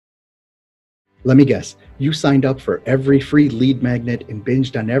Let me guess, you signed up for every free lead magnet and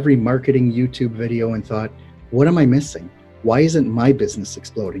binged on every marketing YouTube video and thought, what am I missing? Why isn't my business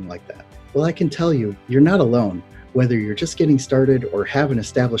exploding like that? Well, I can tell you, you're not alone. Whether you're just getting started or have an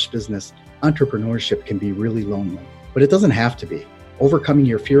established business, entrepreneurship can be really lonely. But it doesn't have to be. Overcoming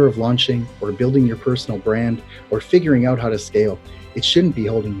your fear of launching or building your personal brand or figuring out how to scale, it shouldn't be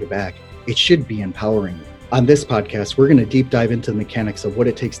holding you back. It should be empowering you. On this podcast, we're going to deep dive into the mechanics of what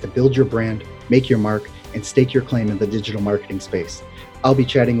it takes to build your brand, make your mark, and stake your claim in the digital marketing space. I'll be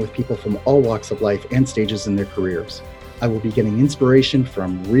chatting with people from all walks of life and stages in their careers. I will be getting inspiration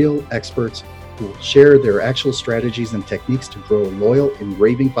from real experts who will share their actual strategies and techniques to grow loyal and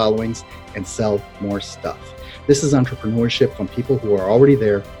raving followings and sell more stuff. This is entrepreneurship from people who are already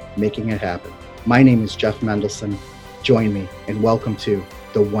there, making it happen. My name is Jeff Mendelson. Join me and welcome to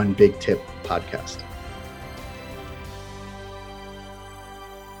the One Big Tip podcast.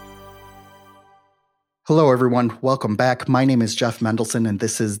 Hello, everyone. Welcome back. My name is Jeff Mendelson, and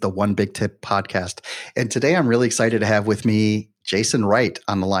this is the One Big Tip podcast. And today I'm really excited to have with me Jason Wright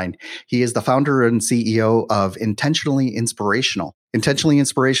on the line. He is the founder and CEO of Intentionally Inspirational. Intentionally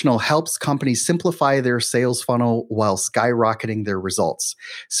Inspirational helps companies simplify their sales funnel while skyrocketing their results.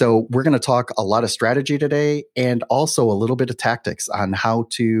 So we're going to talk a lot of strategy today and also a little bit of tactics on how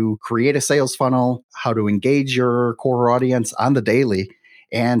to create a sales funnel, how to engage your core audience on the daily,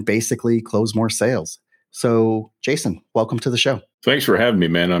 and basically close more sales. So, Jason, welcome to the show. Thanks for having me,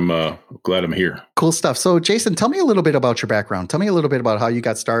 man. I'm glad I'm here. Cool stuff. So, Jason, tell me a little bit about your background. Tell me a little bit about how you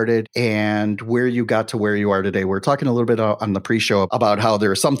got started and where you got to where you are today. We're talking a little bit on the pre-show about how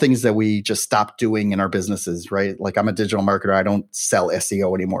there are some things that we just stopped doing in our businesses, right? Like I'm a digital marketer. I don't sell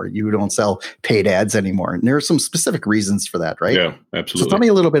SEO anymore. You don't sell paid ads anymore. And there are some specific reasons for that, right? Yeah, absolutely. So tell me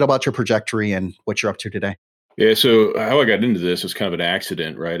a little bit about your trajectory and what you're up to today. Yeah, so how I got into this was kind of an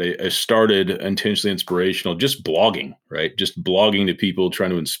accident, right? I started Intentionally Inspirational just blogging, right? Just blogging to people, trying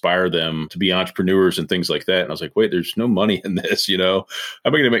to inspire them to be entrepreneurs and things like that. And I was like, wait, there's no money in this, How am I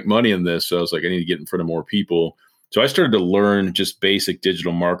going to make money in this? So I was like, I need to get in front of more people. So I started to learn just basic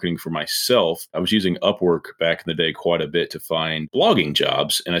digital marketing for myself. I was using Upwork back in the day quite a bit to find blogging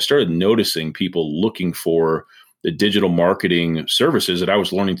jobs. And I started noticing people looking for the digital marketing services that I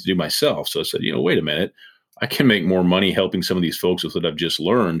was learning to do myself. So I said, wait a minute. I can make more money helping some of these folks with what I've just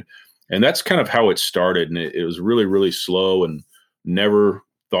learned. And that's kind of how it started. And it was really, really slow and never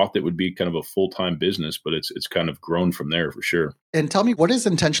thought that would be kind of a full-time business, but it's kind of grown from there for sure. And tell me, what is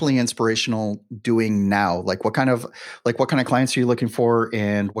Intentionally Inspirational doing now? What kind of clients are you looking for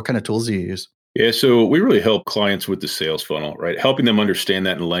and what kind of tools do you use? Yeah, so we really help clients with the sales funnel, right? Helping them understand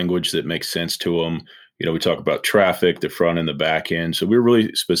that in language that makes sense to them. We talk about traffic, the front and the back end. So we're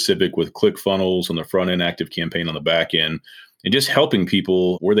really specific with ClickFunnels on the front end, ActiveCampaign on the back end, and just helping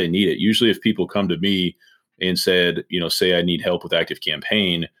people where they need it. Usually if people come to me and said, say I need help with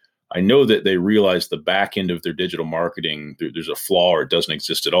ActiveCampaign, I know that they realize the back end of their digital marketing, there's a flaw or it doesn't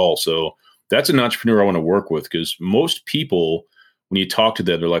exist at all. So that's an entrepreneur I want to work with because most people, when you talk to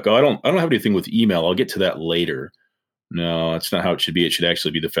them, they're like, oh, I don't have anything with email. I'll get to that later. No, that's not how it should be. It should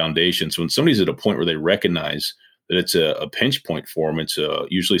actually be the foundation. So when somebody's at a point where they recognize that it's a pinch point for them, it's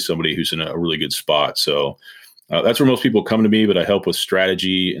usually somebody who's in a really good spot. So that's where most people come to me, but I help with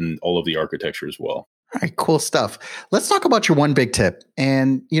strategy and all of the architecture as well. All right, cool stuff. Let's talk about your one big tip.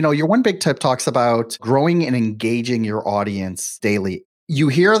 And, your one big tip talks about growing and engaging your audience daily. You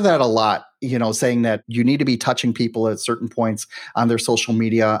hear that a lot, saying that you need to be touching people at certain points on their social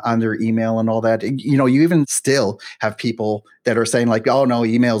media, on their email and all that. You even still have people that are saying like, oh, no,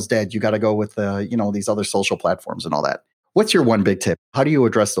 email's dead. You got to go with, these other social platforms and all that. What's your one big tip? How do you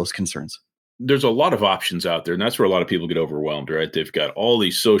address those concerns? There's a lot of options out there, and that's where a lot of people get overwhelmed, right? They've got all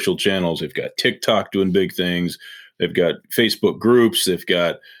these social channels. They've got TikTok doing big things. They've got Facebook groups. They've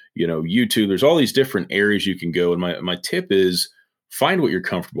got, YouTube. There's all these different areas you can go. And my tip is, find what you're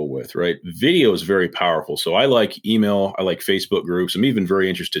comfortable with, right? Video is very powerful. So I like email. I like Facebook groups. I'm even very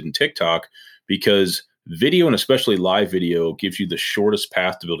interested in TikTok because video and especially live video gives you the shortest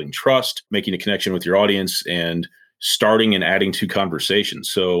path to building trust, making a connection with your audience and starting and adding to conversations.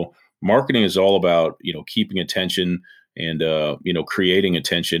 So marketing is all about, keeping attention and, creating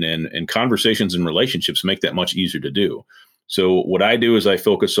attention and conversations and relationships make that much easier to do. So what I do is I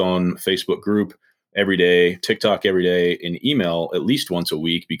focus on Facebook group every day, TikTok every day, and email at least once a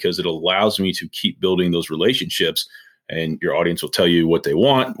week because it allows me to keep building those relationships and your audience will tell you what they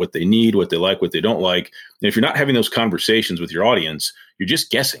want, what they need, what they like, what they don't like. And if you're not having those conversations with your audience, you're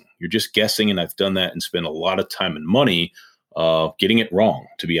just guessing. And I've done that and spent a lot of time and money getting it wrong,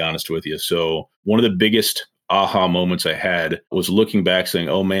 to be honest with you. So one of the biggest aha moments I had was looking back saying,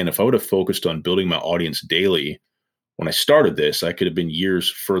 oh man, if I would have focused on building my audience daily when I started this, I could have been years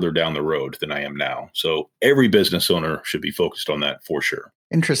further down the road than I am now. So every business owner should be focused on that for sure.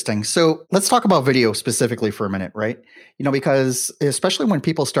 Interesting. So let's talk about video specifically for a minute, right? Because especially when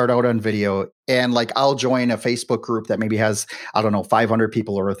people start out on video and like I'll join a Facebook group that maybe has, I don't know, 500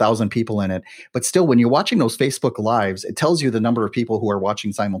 people or 1,000 people in it. But still, when you're watching those Facebook lives, it tells you the number of people who are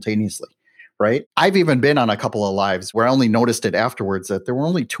watching simultaneously, right? I've even been on a couple of lives where I only noticed it afterwards that there were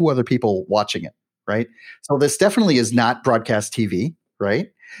only 2 other people watching it, right? So this definitely is not broadcast TV, right?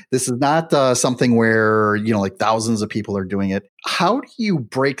 This is not something where, like thousands of people are doing it. How do you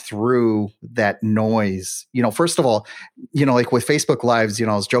break through that noise? First of all, like with Facebook Lives, I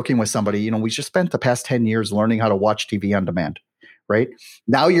was joking with somebody, we just spent the past 10 years learning how to watch TV on demand, right?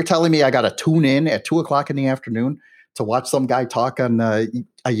 Now you're telling me I got to tune in at 2:00 in the afternoon to watch some guy talk on,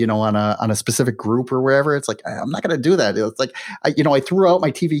 on a specific group or wherever. It's like, I'm not going to do that. It's like, I threw out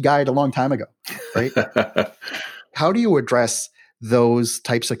my TV guide a long time ago, right? How do you address those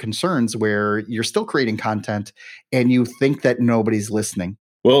types of concerns where you're still creating content and you think that nobody's listening?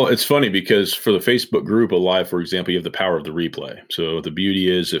 Well, it's funny because for the Facebook group, a live, for example, you have the power of the replay. So the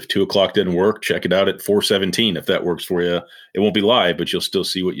beauty is if 2:00 didn't work, check it out at 4:17. If that works for you, it won't be live, but you'll still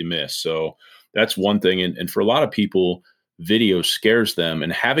see what you missed. So that's one thing. And for a lot of people, video scares them,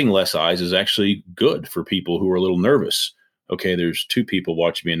 and having less eyes is actually good for people who are a little nervous. Okay, there's 2 people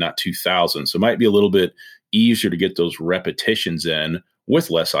watching me and not 2,000. So it might be a little bit easier to get those repetitions in with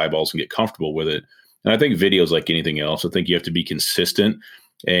less eyeballs and get comfortable with it. And I think video is like anything else. I think you have to be consistent.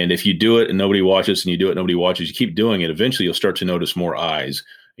 And if you do it and nobody watches, and you do it and nobody watches, you keep doing it, eventually you'll start to notice more eyes,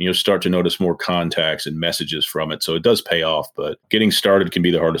 and you'll start to notice more contacts and messages from it. So it does pay off, but getting started can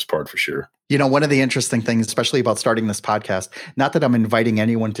be the hardest part for sure. One of the interesting things, especially about starting this podcast, not that I'm inviting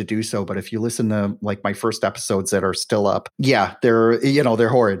anyone to do so, but if you listen to like my first episodes that are still up, yeah, they're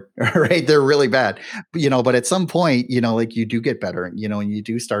horrid, right? They're really bad, but at some point, like you do get better, and you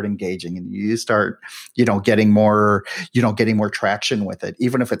do start engaging, and you start, getting more traction with it,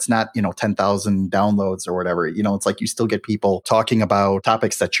 even if it's not, 10,000 downloads or whatever, it's like you still get people talking about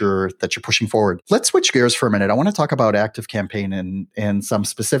topics that you're pushing forward. Let's switch gears for a minute. I want to talk about ActiveCampaign and some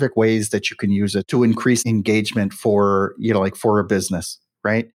specific ways that you can use it to increase engagement for, for a business,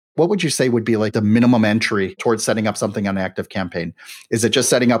 right? What would you say would be like the minimum entry towards setting up something on ActiveCampaign? Is it just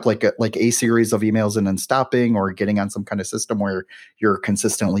setting up like a series of emails and then stopping, or getting on some kind of system where you're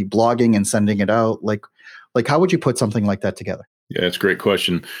consistently blogging and sending it out? Like how would you put something like that together? Yeah, that's a great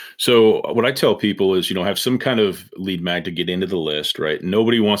question. So what I tell people is, have some kind of lead mag to get into the list, right?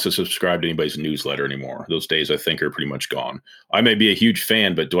 Nobody wants to subscribe to anybody's newsletter anymore. Those days, I think, are pretty much gone. I may be a huge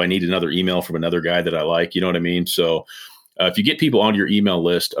fan, but do I need another email from another guy that I like? You know what I mean? So if you get people onto your email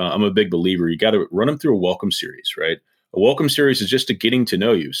list, I'm a big believer. You got to run them through a welcome series, right? A welcome series is just a getting to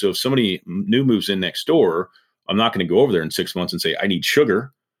know you. So if somebody new moves in next door, I'm not going to go over there in 6 months and say, I need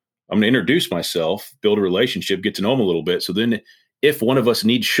sugar. I'm going to introduce myself, build a relationship, get to know them a little bit. So then if one of us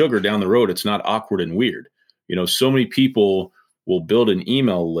needs sugar down the road, it's not awkward and weird. So many people will build an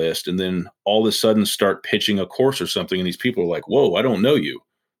email list and then all of a sudden start pitching a course or something. And these people are like, whoa, I don't know you.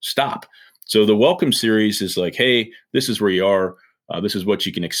 Stop. So the welcome series is like, hey, this is where you are. This is what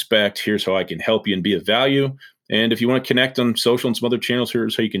you can expect. Here's how I can help you and be of value. And if you want to connect on social and some other channels,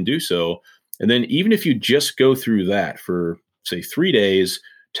 here's how you can do so. And then even if you just go through that for, say, 3 days,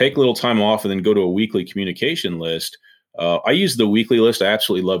 take a little time off and then go to a weekly communication list. I use the weekly list. I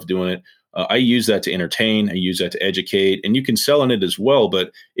absolutely love doing it. I use that to entertain. I use that to educate, and you can sell on it as well,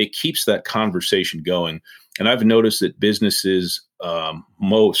 but it keeps that conversation going. And I've noticed that businesses,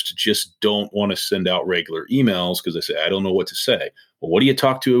 most just don't want to send out regular emails because they say, I don't know what to say. Well, what do you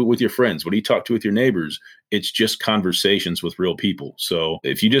talk to with your friends? What do you talk to with your neighbors? It's just conversations with real people. So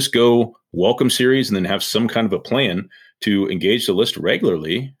if you just go welcome series and then have some kind of a plan to engage the list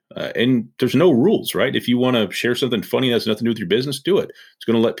regularly, and there's no rules, right? If you want to share something funny that has nothing to do with your business, do it. It's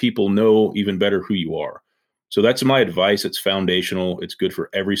going to let people know even better who you are. So that's my advice. It's foundational. It's good for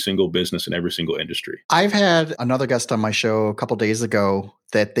every single business and every single industry. I've had another guest on my show a couple of days ago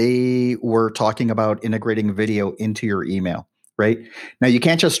that they were talking about integrating video into your email, right? Now, you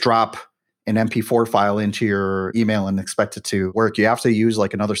can't just drop an MP4 file into your email and expect it to work. You have to use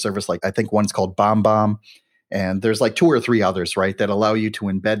like another service, like I think one's called BombBomb. And there's like 2 or 3 others, right, that allow you to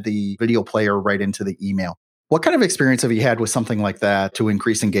embed the video player right into the email. What kind of experience have you had with something like that to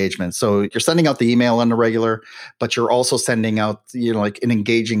increase engagement? So you're sending out the email on the regular, but you're also sending out, like an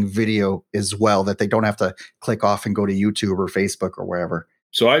engaging video as well that they don't have to click off and go to YouTube or Facebook or wherever.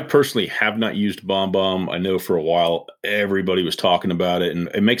 So I personally have not used BombBomb. I know for a while everybody was talking about it, and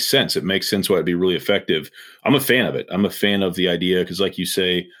it makes sense. It makes sense why it'd be really effective. I'm a fan of it. I'm a fan of the idea because, like you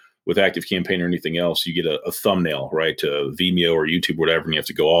say, with ActiveCampaign or anything else, you get a thumbnail, right, to Vimeo or YouTube, or whatever, and you have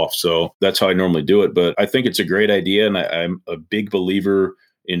to go off. So that's how I normally do it. But I think it's a great idea, and I'm a big believer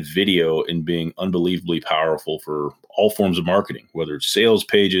in video and being unbelievably powerful for all forms of marketing, whether it's sales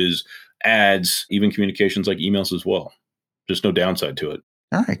pages, ads, even communications like emails as well. Just no downside to it.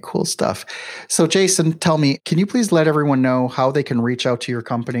 All right, cool stuff. So, Jason, tell me, can you please let everyone know how they can reach out to your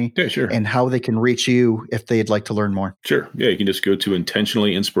company? Yeah, sure. And how they can reach you if they'd like to learn more? Sure. Yeah, you can just go to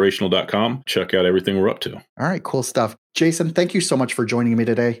intentionallyinspirational.com, check out everything we're up to. All right, cool stuff. Jason, thank you so much for joining me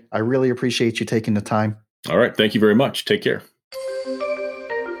today. I really appreciate you taking the time. All right. Thank you very much. Take care.